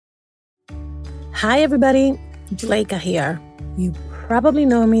Hi, everybody. Blake here. You probably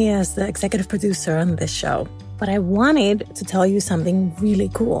know me as the executive producer on this show, but I wanted to tell you something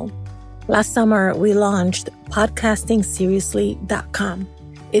really cool. Last summer, we launched podcastingseriously.com.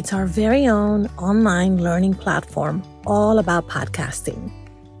 It's our very own online learning platform all about podcasting.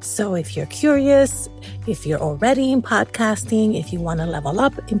 So if you're curious, if you're already in podcasting, if you want to level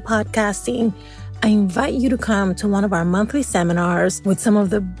up in podcasting, I invite you to come to one of our monthly seminars with some of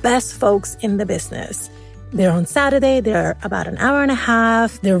the best folks in the business. They're on Saturday. They're about an hour and a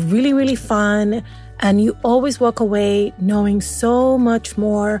half. They're really, really fun. And you always walk away knowing so much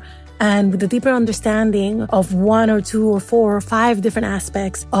more and with a deeper understanding of 1 or 2 or 4 or 5 different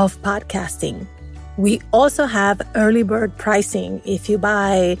aspects of podcasting. We also have early bird pricing if you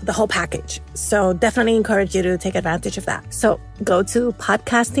buy the whole package. So definitely encourage you to take advantage of that. So go to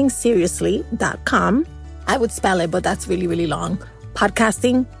podcastingseriously.com. I would spell it, but that's really, really long.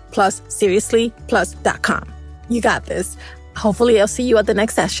 Podcasting plus seriously plus.com. You got this. Hopefully I'll see you at the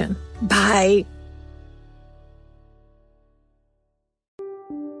next session. Bye.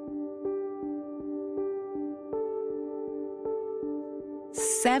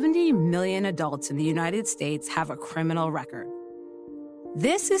 $70 million adults in the United States have a criminal record.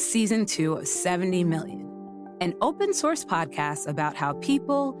 This is season 2 of 70 Million, an open source podcast about how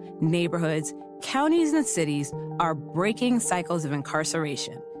people, neighborhoods, counties, and cities are breaking cycles of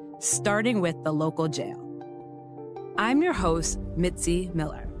incarceration, starting with the local jail. I'm your host, Mitzi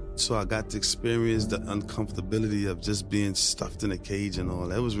Miller. So I got to experience the uncomfortability of just being stuffed in a cage and all.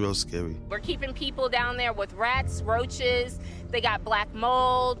 That was real scary. We're keeping people down there with rats, roaches, they got black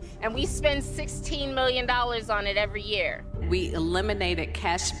mold, and we spend $16 million on it every year. We eliminated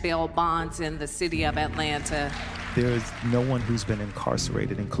cash bail bonds in the city of Atlanta. There is no one who's been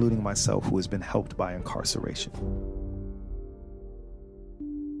incarcerated, including myself, who has been helped by incarceration.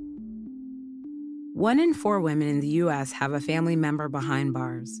 1 in 4 women in the U.S. have a family member behind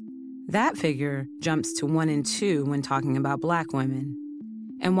bars. That figure jumps to 1 in 2 when talking about Black women.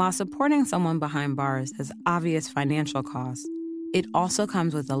 And while supporting someone behind bars has obvious financial costs, it also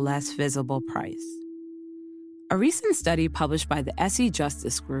comes with a less visible price. A recent study published by the SE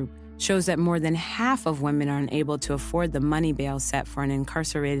Justice Group shows that more than half of women are unable to afford the money bail set for an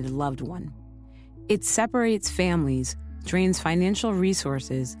incarcerated loved one. It separates families, drains financial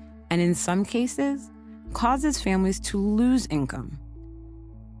resources, and in some cases, causes families to lose income.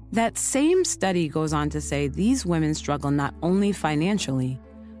 That same study goes on to say these women struggle not only financially,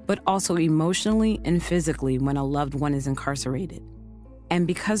 but also emotionally and physically when a loved one is incarcerated. And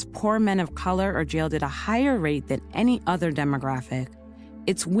because poor men of color are jailed at a higher rate than any other demographic,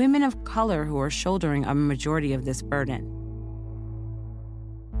 it's women of color who are shouldering a majority of this burden.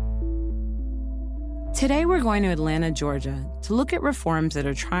 Today, we're going to Atlanta, Georgia, to look at reforms that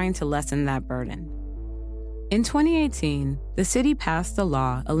are trying to lessen that burden. In 2018, the city passed a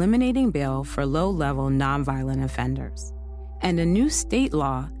law eliminating bail for low-level nonviolent offenders. And a new state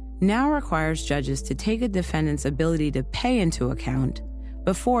law now requires judges to take a defendant's ability to pay into account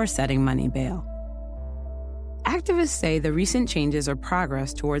before setting money bail. Activists say the recent changes are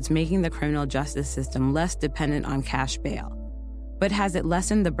progress towards making the criminal justice system less dependent on cash bail. But has it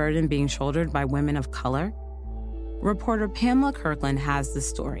lessened the burden being shouldered by women of color? Reporter Pamela Kirkland has the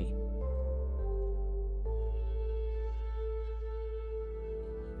story.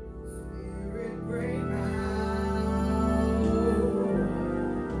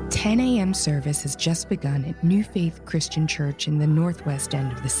 "10 a.m. service has just begun at New Faith Christian Church in the northwest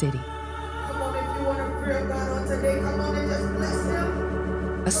end of the city.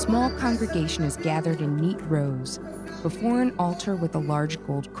 A small congregation is gathered in neat rows before an altar with a large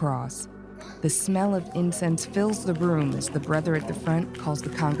gold cross. The smell of incense fills the room as the brother at the front calls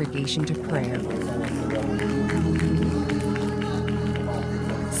the congregation to prayer.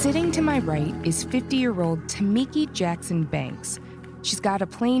 Sitting to my right is 50-year-old Tamiki Jackson Banks. She's got a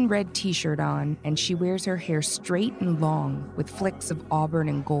plain red t-shirt on, and she wears her hair straight and long with flicks of auburn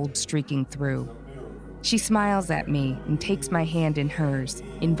and gold streaking through. She smiles at me and takes my hand in hers,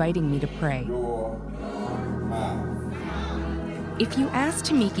 inviting me to pray. If you ask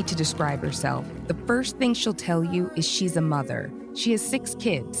Tamiki to describe herself, the first thing she'll tell you is she's a mother. She has 6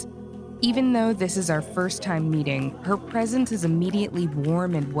 kids. Even though this is our first time meeting, her presence is immediately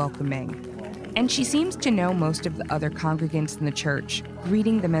warm and welcoming. And she seems to know most of the other congregants in the church,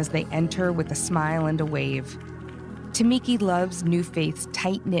 greeting them as they enter with a smile and a wave. Tamiki loves New Faith's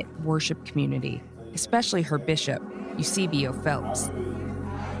tight-knit worship community, especially her bishop, Eusebio Phelps.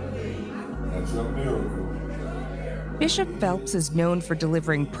 Bishop Phelps is known for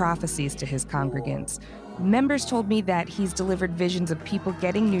delivering prophecies to his congregants, Members told me that he's delivered visions of people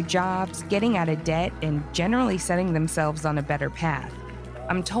getting new jobs, getting out of debt, and generally setting themselves on a better path.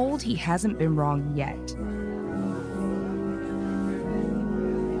 I'm told he hasn't been wrong yet.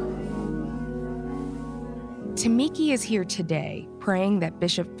 Tamiki is here today, praying that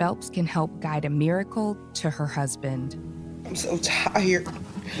Bishop Phelps can help guide a miracle to her husband. I'm so tired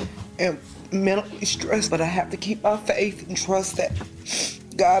and mentally stressed, but I have to keep my faith and trust that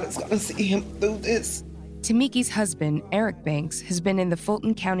God is going to see him through this. Tamiki's husband, Eric Banks, has been in the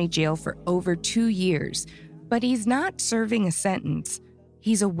Fulton County Jail for over 2 years, but he's not serving a sentence.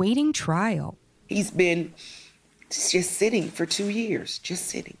 He's awaiting trial. He's been just sitting for 2 years, just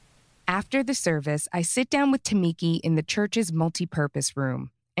sitting. After the service, I sit down with Tamiki in the church's multipurpose room,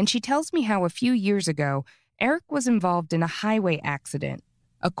 and she tells me how a few years ago, Eric was involved in a highway accident.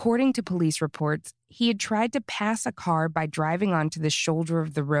 According to police reports, he had tried to pass a car by driving onto the shoulder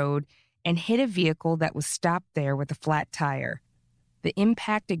of the road and hit a vehicle that was stopped there with a flat tire. The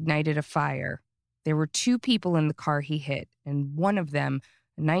impact ignited a fire. There were 2 people in the car he hit, and one of them,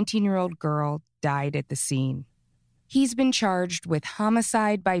 a 19-year-old girl, died at the scene. He's been charged with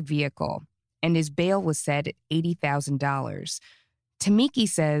homicide by vehicle, and his bail was set at $80,000. Tamiki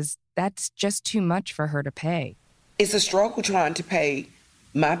says that's just too much for her to pay. It's a struggle trying to pay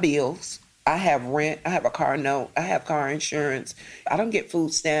my bills. I have rent, I have a car note, I have car insurance. I don't get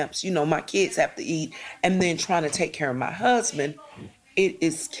food stamps. My kids have to eat. And then trying to take care of my husband, it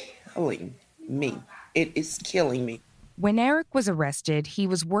is killing me. It is killing me. When Eric was arrested, he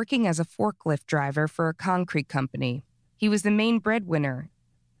was working as a forklift driver for a concrete company. He was the main breadwinner.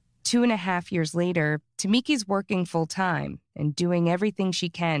 2.5 years later, Tamiki's working full-time and doing everything she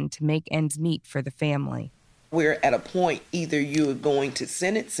can to make ends meet for the family. We're at a point, either you're going to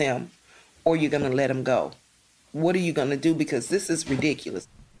sentence him or you're going to let him go. What are you going to do? Because this is ridiculous.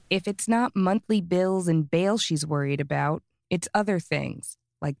 If it's not monthly bills and bail she's worried about, it's other things,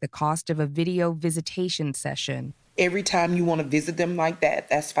 like the cost of a video visitation session. Every time you want to visit them like that,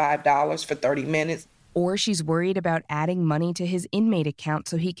 that's $5 for 30 minutes. Or she's worried about adding money to his inmate account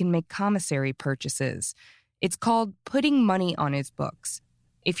so he can make commissary purchases. It's called putting money on his books.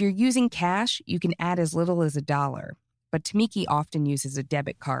 If you're using cash, you can add as little as $1, but Tamiki often uses a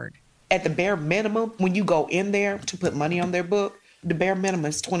debit card. At the bare minimum, when you go in there to put money on their book, the bare minimum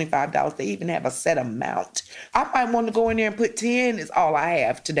is $25. They even have a set amount. I might want to go in there and put 10 is all I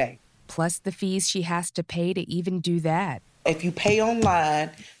have today. Plus the fees she has to pay to even do that. If you pay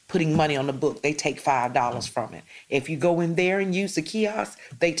online, putting money on the book, they take $5 from it. If you go in there and use the kiosk,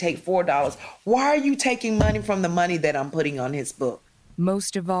 they take $4. Why are you taking money from the money that I'm putting on his book?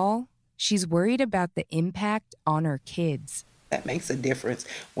 Most of all, she's worried about the impact on her kids. That makes a difference.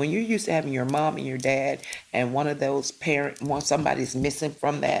 When you're used to having your mom and your dad and one of those parents, when somebody's missing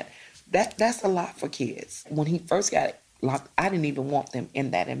from that's a lot for kids. When he first got locked, I didn't even want them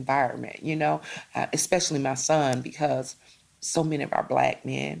in that environment, especially my son, because so many of our Black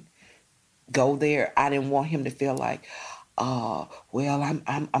men go there. I didn't want him to feel like,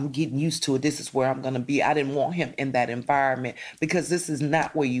 I'm getting used to it. This is where I'm going to be. I didn't want him in that environment because this is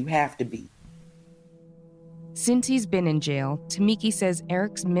not where you have to be. Since he's been in jail, Tamiki says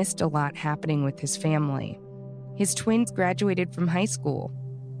Eric's missed a lot happening with his family. His twins graduated from high school.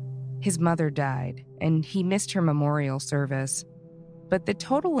 His mother died, and he missed her memorial service. But the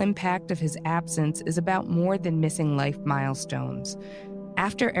total impact of his absence is about more than missing life milestones.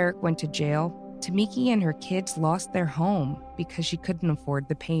 After Eric went to jail, Tamiki and her kids lost their home because she couldn't afford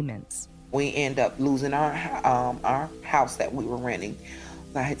the payments. We end up losing our house that we were renting.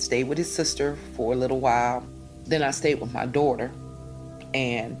 I had stayed with his sister for a little while. Then I stayed with my daughter,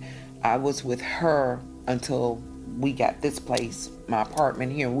 and I was with her until we got this place, my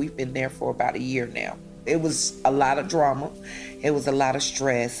apartment here. We've been there for about a year now. It was a lot of drama. It was a lot of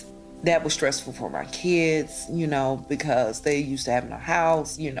stress. That was stressful for my kids, because they used to having a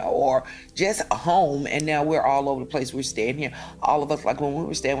house, or just a home, and now we're all over the place. We're staying here. All of us, like when we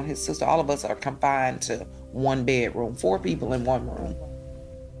were staying with his sister, all of us are confined to one bedroom, 4 people in one room.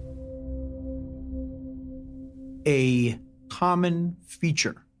 A common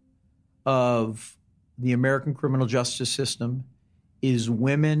feature of the American criminal justice system is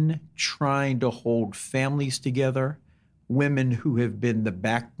women trying to hold families together, women who have been the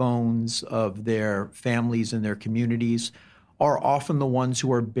backbones of their families and their communities are often the ones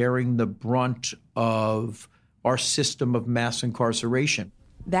who are bearing the brunt of our system of mass incarceration.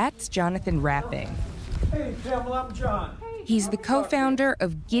 That's Jonathan Rapping. Hey, Pamela, I'm John. He's the co-founder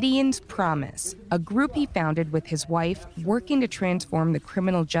of Gideon's Promise, a group he founded with his wife working to transform the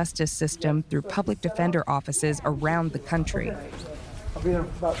criminal justice system through public defender offices around the country. I'll be there in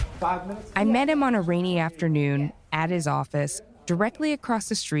about 5 minutes. I met him on a rainy afternoon at his office, directly across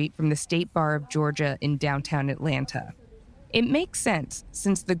the street from the State Bar of Georgia in downtown Atlanta. It makes sense,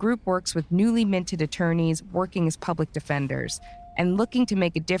 since the group works with newly minted attorneys working as public defenders and looking to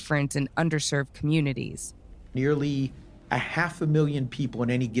make a difference in underserved communities. Nearly 500,000 people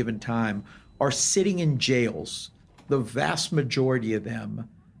at any given time are sitting in jails, the vast majority of them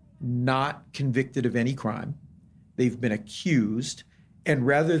not convicted of any crime. They've been accused, and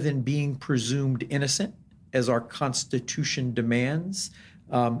rather than being presumed innocent, as our Constitution demands,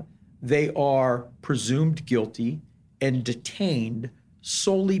 they are presumed guilty and detained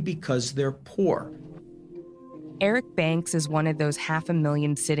solely because they're poor. Eric Banks is one of those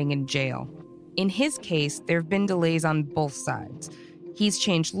 500,000 sitting in jail. In his case, there have been delays on both sides. He's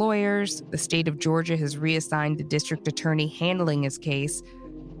changed lawyers, the state of Georgia has reassigned the district attorney handling his case,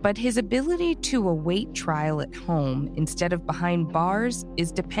 but his ability to await trial at home instead of behind bars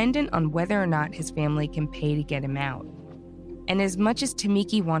is dependent on whether or not his family can pay to get him out. And as much as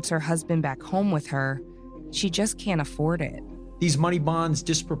Tamiki wants her husband back home with her, she just can't afford it. These money bonds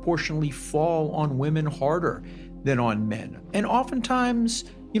disproportionately fall on women harder than on men. And oftentimes,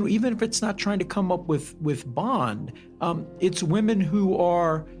 even if it's not trying to come up with bond, it's women who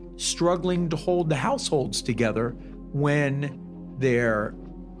are struggling to hold the households together when their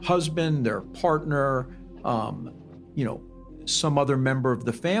husband, their partner, some other member of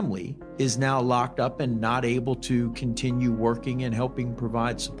the family is now locked up and not able to continue working and helping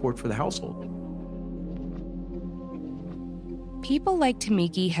provide support for the household. People like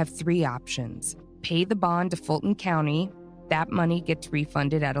Tamiki have three options. Pay the bond to Fulton County. That money gets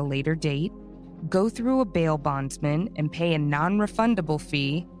refunded at a later date. Go through a bail bondsman and pay a non-refundable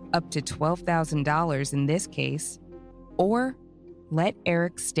fee, up to $12,000 in this case. Or let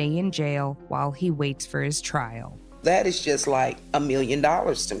Eric stay in jail while he waits for his trial. That is just like $1 million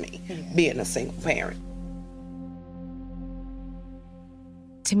to me, being a single parent.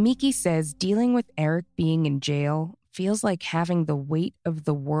 Tamiki says dealing with Eric being in jail feels like having the weight of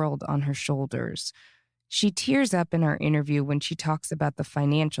the world on her shoulders. She tears up in our interview when she talks about the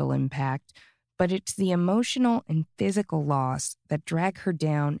financial impact, but it's the emotional and physical loss that drag her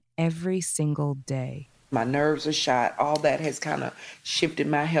down every single day. My nerves are shot. All that has kind of shifted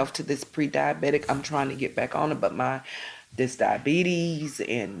my health to this pre-diabetic. I'm trying to get back on it, but this diabetes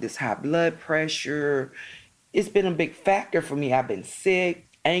and this high blood pressure, it's been a big factor for me. I've been sick,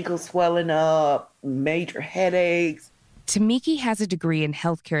 ankles swelling up, major headaches. Tamiki has a degree in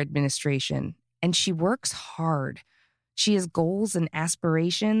healthcare administration, and she works hard. She has goals and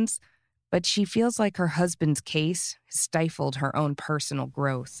aspirations, but she feels like her husband's case has stifled her own personal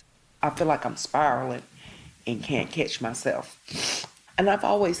growth. I feel like I'm spiraling and can't catch myself. And I've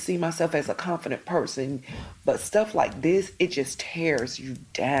always seen myself as a confident person, but stuff like this, it just tears you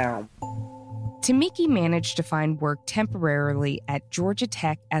down. Tamiki managed to find work temporarily at Georgia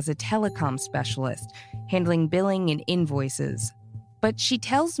Tech as a telecom specialist, handling billing and invoices. But she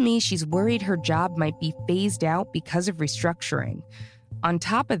tells me she's worried her job might be phased out because of restructuring. On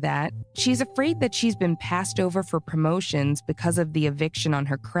top of that, she's afraid that she's been passed over for promotions because of the eviction on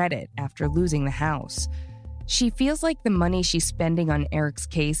her credit after losing the house. She feels like the money she's spending on Eric's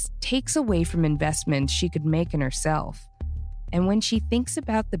case takes away from investments she could make in herself. And when she thinks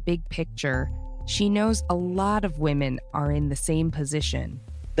about the big picture, she knows a lot of women are in the same position.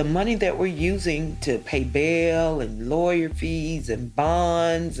 The money that we're using to pay bail and lawyer fees and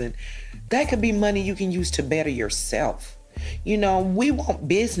bonds, and that could be money you can use to better yourself. We want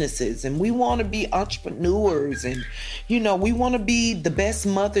businesses and we want to be entrepreneurs and, we want to be the best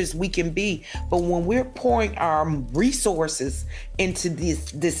mothers we can be. But when we're pouring our resources into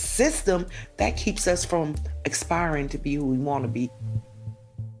this system, that keeps us from aspiring to be who we want to be.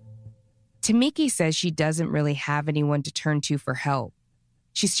 Tamiki says she doesn't really have anyone to turn to for help.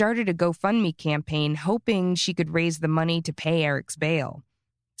 She started a GoFundMe campaign hoping she could raise the money to pay Eric's bail.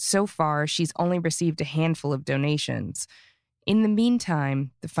 So far, she's only received a handful of donations. In the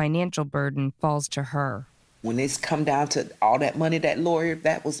meantime, the financial burden falls to her. When it's come down to all that money, that lawyer,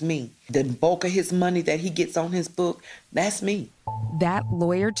 that was me. The bulk of his money that he gets on his book, that's me. That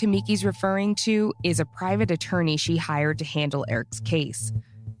lawyer Tamiki's referring to is a private attorney she hired to handle Eric's case.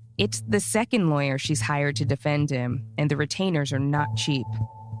 It's the second lawyer she's hired to defend him, and the retainers are not cheap.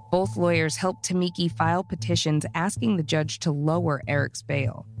 Both lawyers helped Tamiki file petitions asking the judge to lower Eric's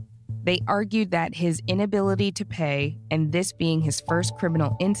bail. They argued that his inability to pay and this being his first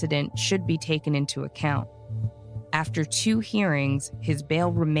criminal incident should be taken into account. After 2 hearings, his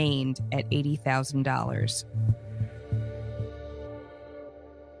bail remained at $80,000.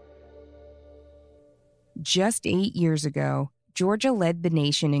 Just 8 years ago, Georgia led the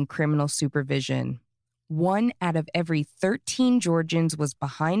nation in criminal supervision. 1 out of every 13 Georgians was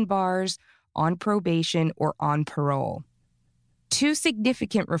behind bars, on probation, or on parole. 2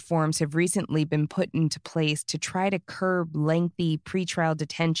 significant reforms have recently been put into place to try to curb lengthy pretrial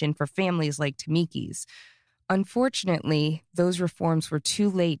detention for families like Tamiki's. Unfortunately, those reforms were too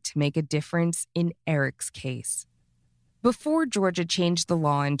late to make a difference in Eric's case. Before Georgia changed the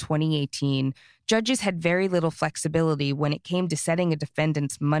law in 2018, judges had very little flexibility when it came to setting a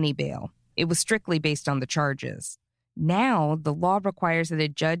defendant's money bail. It was strictly based on the charges. Now, the law requires that a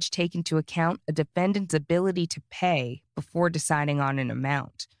judge take into account a defendant's ability to pay before deciding on an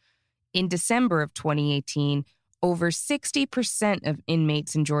amount. In December of 2018, over 60% of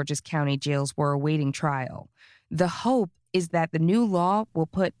inmates in Georgia's county jails were awaiting trial. The hope is that the new law will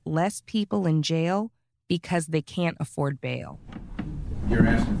put less people in jail because they can't afford bail. You're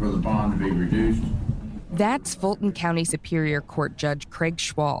asking for the bond to be reduced? That's Fulton County Superior Court Judge Craig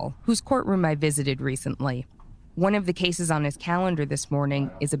Schwall, whose courtroom I visited recently. One of the cases on his calendar this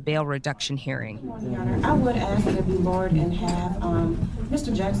morning is a bail reduction hearing. Good morning, Your Honor. I would ask that it be lowered in half.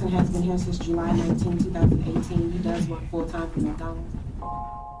 Mr. Jackson has been here since July 19, 2018. He does work full-time for McDonald's.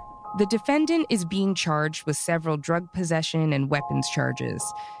 The defendant is being charged with several drug possession and weapons charges.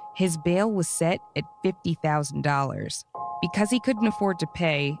 His bail was set at $50,000. Because he couldn't afford to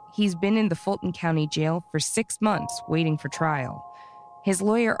pay, he's been in the Fulton County Jail for 6 months waiting for trial. His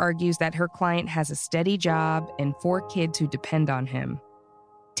lawyer argues that her client has a steady job and 4 kids who depend on him.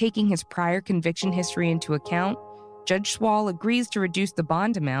 Taking his prior conviction history into account, Judge Schwall agrees to reduce the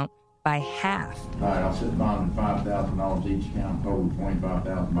bond amount by half. All right, I'll set the bond at $5,000 each count, total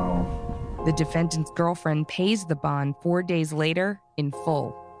 $25,000. The defendant's girlfriend pays the bond 4 days later in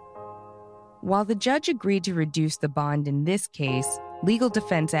full. While the judge agreed to reduce the bond in this case, legal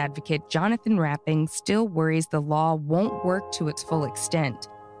defense advocate Jonathan Rapping still worries the law won't work to its full extent.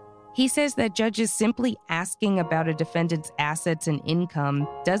 He says that judges simply asking about a defendant's assets and income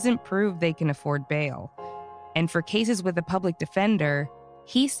doesn't prove they can afford bail. And for cases with a public defender,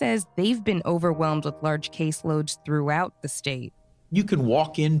 he says they've been overwhelmed with large caseloads throughout the state. You can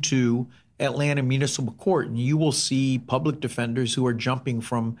walk into Atlanta Municipal Court and you will see public defenders who are jumping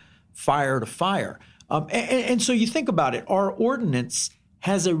from fire to fire. And so you think about it, our ordinance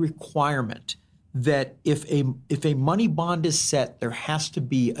has a requirement that if a money bond is set, there has to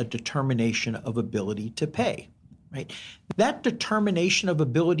be a determination of ability to pay, right? That determination of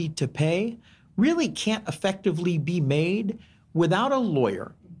ability to pay really can't effectively be made without a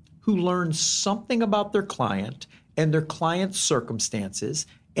lawyer who learns something about their client and their client's circumstances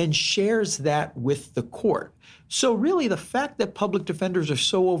and shares that with the court. So really the fact that public defenders are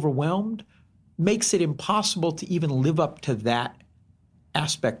so overwhelmed makes it impossible to even live up to that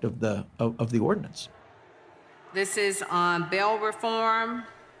aspect of the ordinance. This is on bail reform.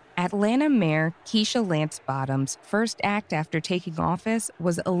 Atlanta Mayor Keisha Lance Bottoms' first act after taking office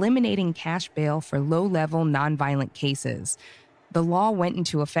was eliminating cash bail for low-level nonviolent cases. The law went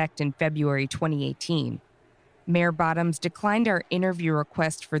into effect in February 2018. Mayor Bottoms declined our interview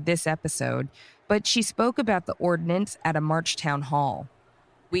request for this episode, but she spoke about the ordinance at a March town hall.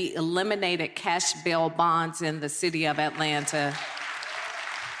 We eliminated cash bail bonds in the city of Atlanta.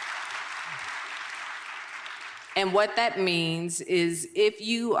 And what that means is if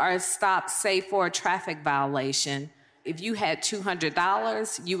you are stopped, say, for a traffic violation, if you had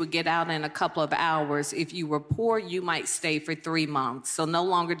 $200, you would get out in a couple of hours. If you were poor, you might stay for 3 months. So no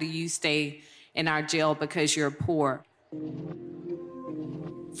longer do you stay in our jail because you're poor.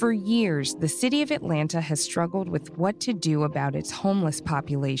 For years, the city of Atlanta has struggled with what to do about its homeless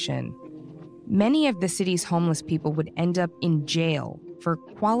population. Many of the city's homeless people would end up in jail for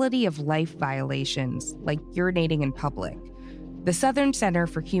quality of life violations, like urinating in public. The Southern Center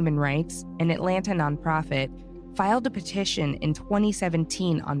for Human Rights, an Atlanta nonprofit, filed a petition in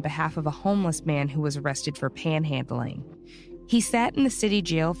 2017 on behalf of a homeless man who was arrested for panhandling. He sat in the city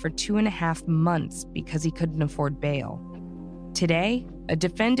jail for 2.5 months because he couldn't afford bail. Today, a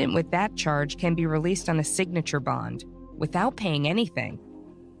defendant with that charge can be released on a signature bond without paying anything.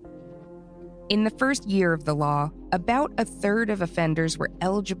 In the first year of the law, about 1/3 of offenders were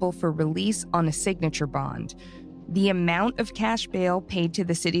eligible for release on a signature bond. The amount of cash bail paid to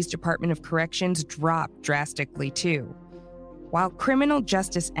the city's Department of Corrections dropped drastically, too. While criminal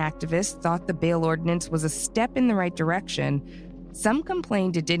justice activists thought the bail ordinance was a step in the right direction, some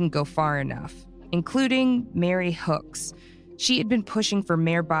complained it didn't go far enough, including Mary Hooks. She had been pushing for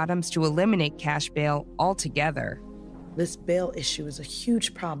Mayor Bottoms to eliminate cash bail altogether. This bail issue is a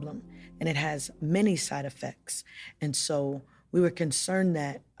huge problem, and it has many side effects. And so we were concerned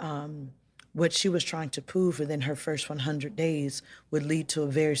that what she was trying to prove within her first 100 days would lead to a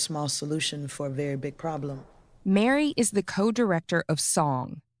very small solution for a very big problem. Mary is the co-director of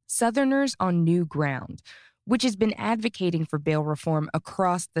SONG, Southerners on New Ground, which has been advocating for bail reform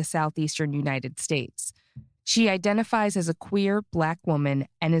across the southeastern United States. She identifies as a queer Black woman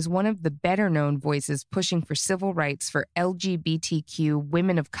and is one of the better-known voices pushing for civil rights for LGBTQ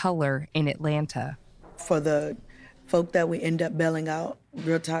women of color in Atlanta. For the folk that we end up bailing out,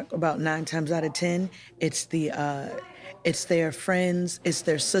 real talk, about 9 times out of 10, it's their friends, it's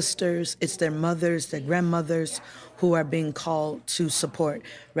their sisters, it's their mothers, their grandmothers who are being called to support.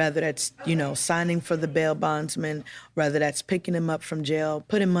 Rather that's, signing for the bail bondsman, rather that's picking them up from jail,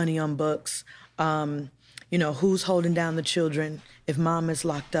 putting money on books, who's holding down the children if mom is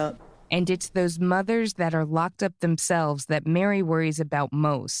locked up. And it's those mothers that are locked up themselves that Mary worries about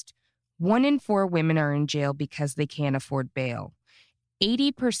most. 1 in 4 women are in jail because they can't afford bail.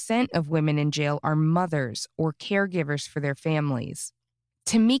 80% of women in jail are mothers or caregivers for their families.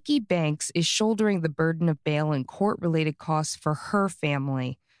 Tamiki Banks is shouldering the burden of bail and court-related costs for her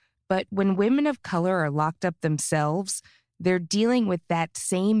family. But when women of color are locked up themselves, they're dealing with that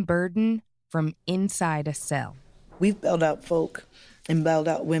same burden from inside a cell. We've bailed out folk and bailed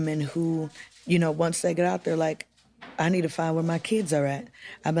out women who, once they get out, they're like, I need to find where my kids are at.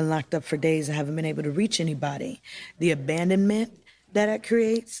 I've been locked up for days. I haven't been able to reach anybody. The abandonment that it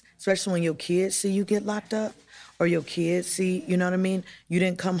creates, especially when your kids see you get locked up or your kids see, you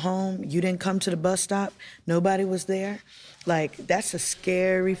didn't come home, you didn't come to the bus stop, nobody was there. Like, that's a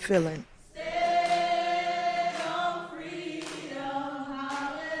scary feeling.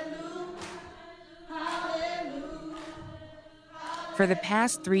 For the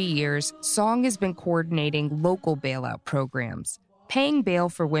past 3 years, SONG has been coordinating local bailout programs, paying bail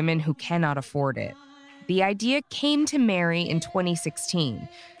for women who cannot afford it. The idea came to Mary in 2016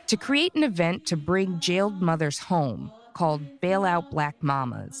 to create an event to bring jailed mothers home called Bail Out Black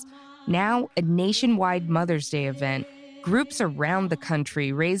Mamas. Now a nationwide Mother's Day event, groups around the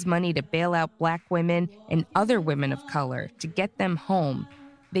country raise money to bail out Black women and other women of color to get them home.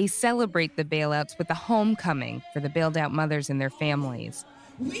 They celebrate the bailouts with a homecoming for the bailed out mothers and their families.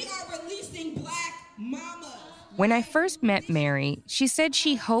 We are releasing Black mamas. When I first met Mary, she said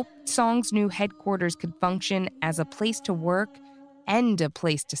she hoped SONG's new headquarters could function as a place to work and a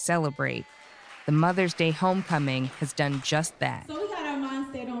place to celebrate. The Mother's Day homecoming has done just that. So we got our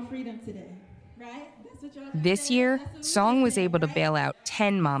mindset on freedom today, right? That's what y'all This year, SONG was able to bail out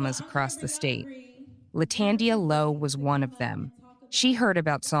 10 mamas across the state. Lantigua Lowe was one of them. She heard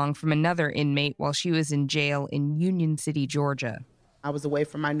about SONG from another inmate while she was in jail in Union City, Georgia. I was away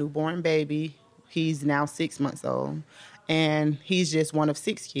from my newborn baby. He's now 6 months old, and he's just one of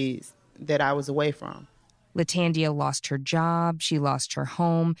 6 kids that I was away from. Lantigua lost her job, she lost her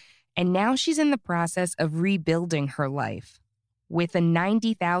home, and now she's in the process of rebuilding her life. With a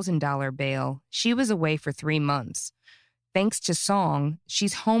 $90,000 bail, she was away for 3 months. Thanks to SONG,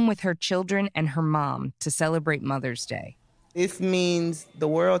 she's home with her children and her mom to celebrate Mother's Day. This means the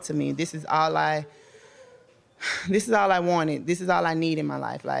world to me. This is all I wanted. This is all I need in my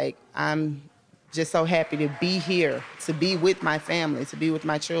life. Like, I'm just so happy to be here, to be with my family, to be with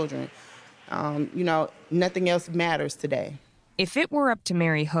my children. Nothing else matters today. If it were up to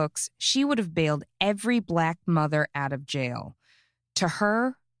Mary Hooks, she would have bailed every Black mother out of jail. To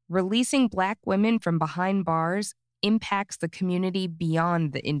her, releasing Black women from behind bars impacts the community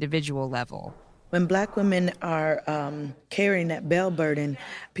beyond the individual level. When Black women are carrying that bail burden,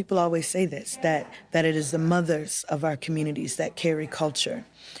 people always say this, that it is the mothers of our communities that carry culture,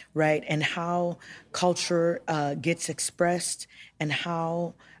 right? And how culture gets expressed and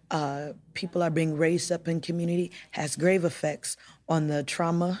how people are being raised up in community has grave effects on the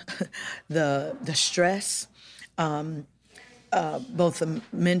trauma, the stress, both the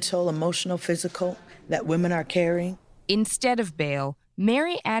mental, emotional, physical, that women are carrying. Instead of bail,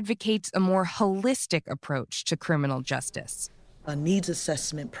 Mary advocates a more holistic approach to criminal justice. A needs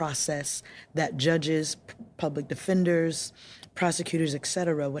assessment process that judges, public defenders, prosecutors,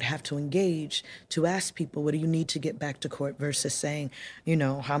 etc., would have to engage to ask people, what do you need to get back to court, versus saying,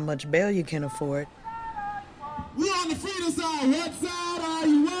 how much bail you can afford. We on the freedom side. What side are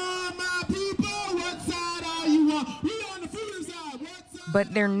you on, my people? What side are you on? We on the freedom side. What side?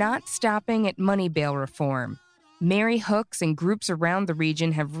 But they're not stopping at money bail reform. Mary Hooks and groups around the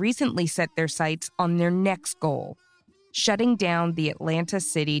region have recently set their sights on their next goal, shutting down the Atlanta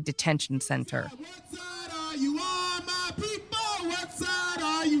City Detention Center. What side are you on, my people? What side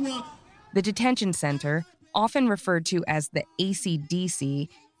are you on? The detention center, often referred to as the ACDC,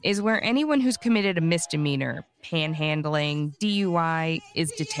 is where anyone who's committed a misdemeanor, panhandling, DUI,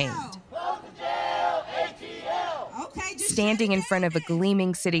 is detained. Standing in front of a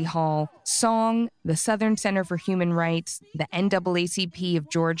gleaming city hall, SONG, the Southern Center for Human Rights, the NAACP of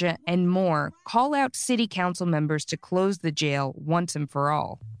Georgia, and more call out city council members to close the jail once and for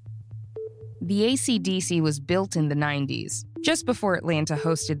all. The ACDC was built in the 90s, just before Atlanta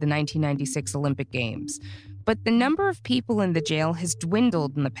hosted the 1996 Olympic Games. But the number of people in the jail has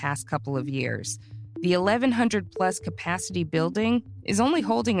dwindled in the past couple of years. The 1,100-plus capacity building is only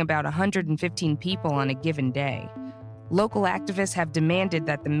holding about 115 people on a given day. Local activists have demanded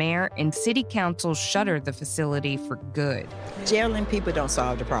that the mayor and city council shutter the facility for good. Jailing people don't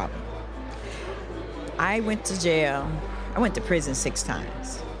solve the problem. I went to prison 6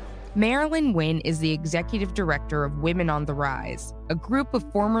 times. Marilyn Wynn is the executive director of Women on the Rise, a group of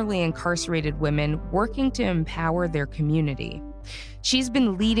formerly incarcerated women working to empower their community. She's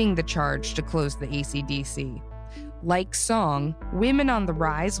been leading the charge to close the ACDC. Like SONG, Women on the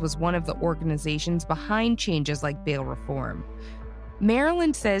Rise was one of the organizations behind changes like bail reform.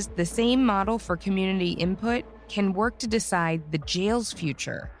 Marilyn says the same model for community input can work to decide the jail's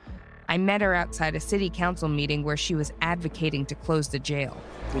future. I met her outside a city council meeting where she was advocating to close the jail.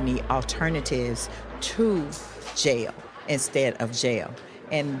 We need alternatives to jail instead of jail.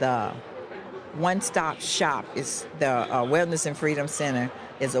 And the one-stop shop is the Wellness and Freedom Center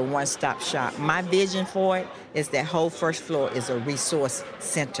is a one-stop shop. My vision for it is that whole first floor is a resource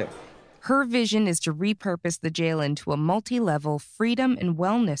center. Her vision is to repurpose the jail into a multi-level freedom and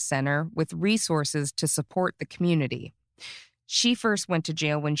wellness center with resources to support the community. She first went to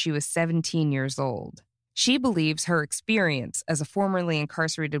jail when she was 17 years old. She believes her experience as a formerly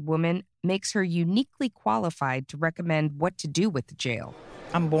incarcerated woman makes her uniquely qualified to recommend what to do with the jail.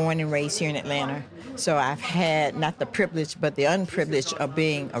 I'm born and raised here in Atlanta, so I've had not the privilege but the unprivilege of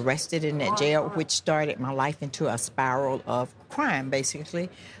being arrested in that jail, which started my life into a spiral of crime, basically.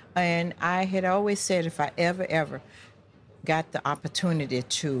 And I had always said if I ever got the opportunity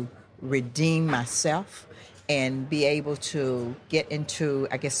to redeem myself and be able to get into,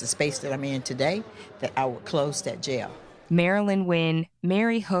 I guess, the space that I'm in today, that I would close that jail. Marilyn Wynn,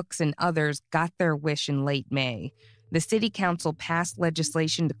 Mary Hooks, and others got their wish in late May. The city council passed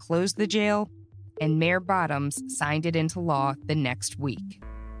legislation to close the jail, and Mayor Bottoms signed it into law the next week.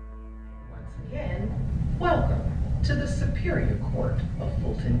 Once again, welcome to the Superior Court of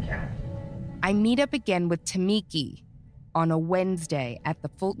Fulton County. I meet up again with Tamiki on a Wednesday at the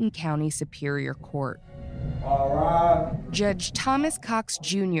Fulton County Superior Court. All right. Judge Thomas Cox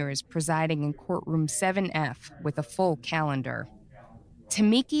Jr. is presiding in courtroom 7F with a full calendar.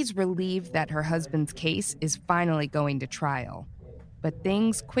 Tamiki's relieved that her husband's case is finally going to trial, but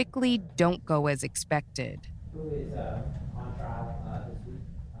things quickly don't go as expected. Who is on trial this week?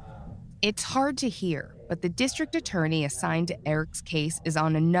 It's hard to hear, but the district attorney assigned to Eric's case is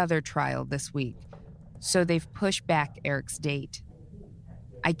on another trial this week, so they've pushed back Eric's date.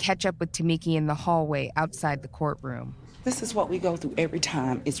 I catch up with Tamiki in the hallway outside the courtroom. This is what we go through every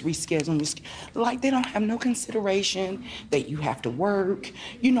time. It's rescheduling. Like, they don't have no consideration that you have to work.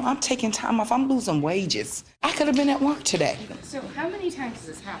 You know, I'm taking time off. I'm losing wages. I could have been at work today. So how many times does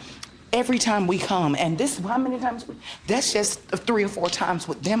this happen? Every time we come. And this, how many times? That's just 3 or 4 times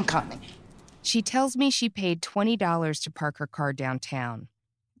with them coming. She tells me she paid $20 to park her car downtown.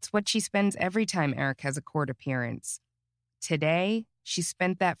 It's what she spends every time Eric has a court appearance. Today, she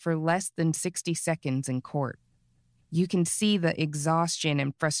spent that for less than 60 seconds in court. You can see the exhaustion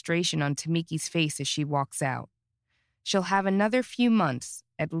and frustration on Tamiki's face as she walks out. She'll have another few months,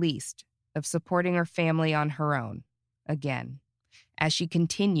 at least, of supporting her family on her own, again, as she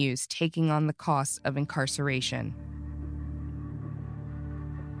continues taking on the costs of incarceration.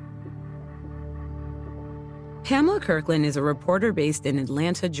 Pamela Kirkland is a reporter based in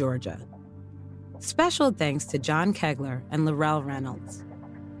Atlanta, Georgia. Special thanks to John Kegler and Laurel Reynolds.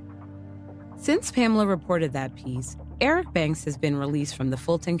 Since Pamela reported that piece, Eric Banks has been released from the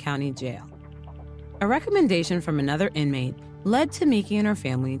Fulton County Jail. A recommendation from another inmate led Tamiki and her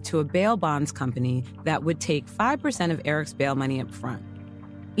family to a bail bonds company that would take 5% of Eric's bail money up front,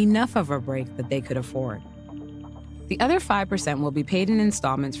 enough of a break that they could afford. The other 5% will be paid in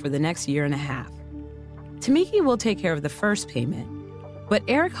installments for the next year and a half. Tamiki will take care of the first payment, but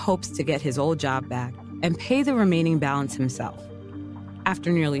Eric hopes to get his old job back and pay the remaining balance himself.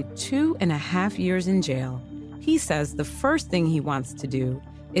 After nearly 2.5 years in jail, he says the first thing he wants to do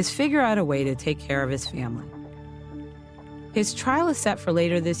is figure out a way to take care of his family. His trial is set for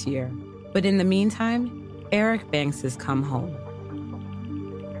later this year, but in the meantime, Eric Banks has come home.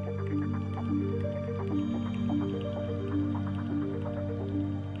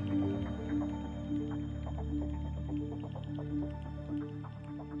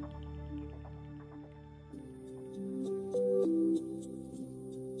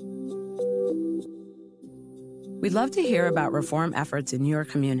 We'd love to hear about reform efforts in your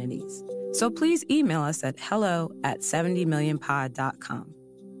communities. So please email us at hello@70millionpod.com.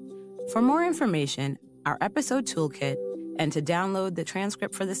 For more information, our episode toolkit, and to download the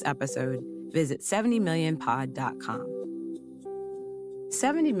transcript for this episode, visit 70millionpod.com.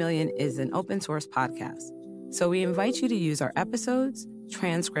 70 Million is an open source podcast, so we invite you to use our episodes,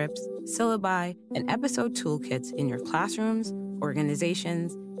 transcripts, syllabi, and episode toolkits in your classrooms,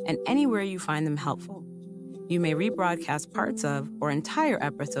 organizations, and anywhere you find them helpful. You may rebroadcast parts of or entire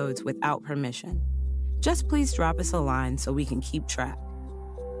episodes without permission. Just please drop us a line so we can keep track.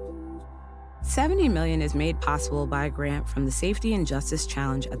 70 Million is made possible by a grant from the Safety and Justice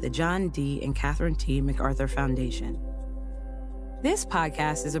Challenge at the John D. and Catherine T. MacArthur Foundation. This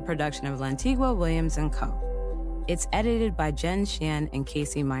podcast is a production of Lantigua, Williams & Co. It's edited by Jen Shan and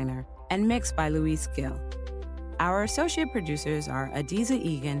Casey Miner and mixed by Luis Gill. Our associate producers are Adiza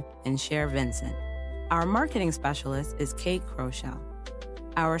Egan and Cher Vincent. Our marketing specialist is Kate Crochell.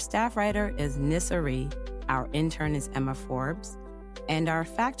 Our staff writer is Nissa Ree. Our intern is Emma Forbes. And our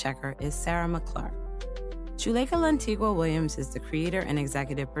fact checker is Sarah McClure. Juleka Lantigua Williams is the creator and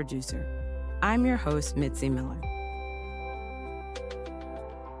executive producer. I'm your host, Mitzi Miller.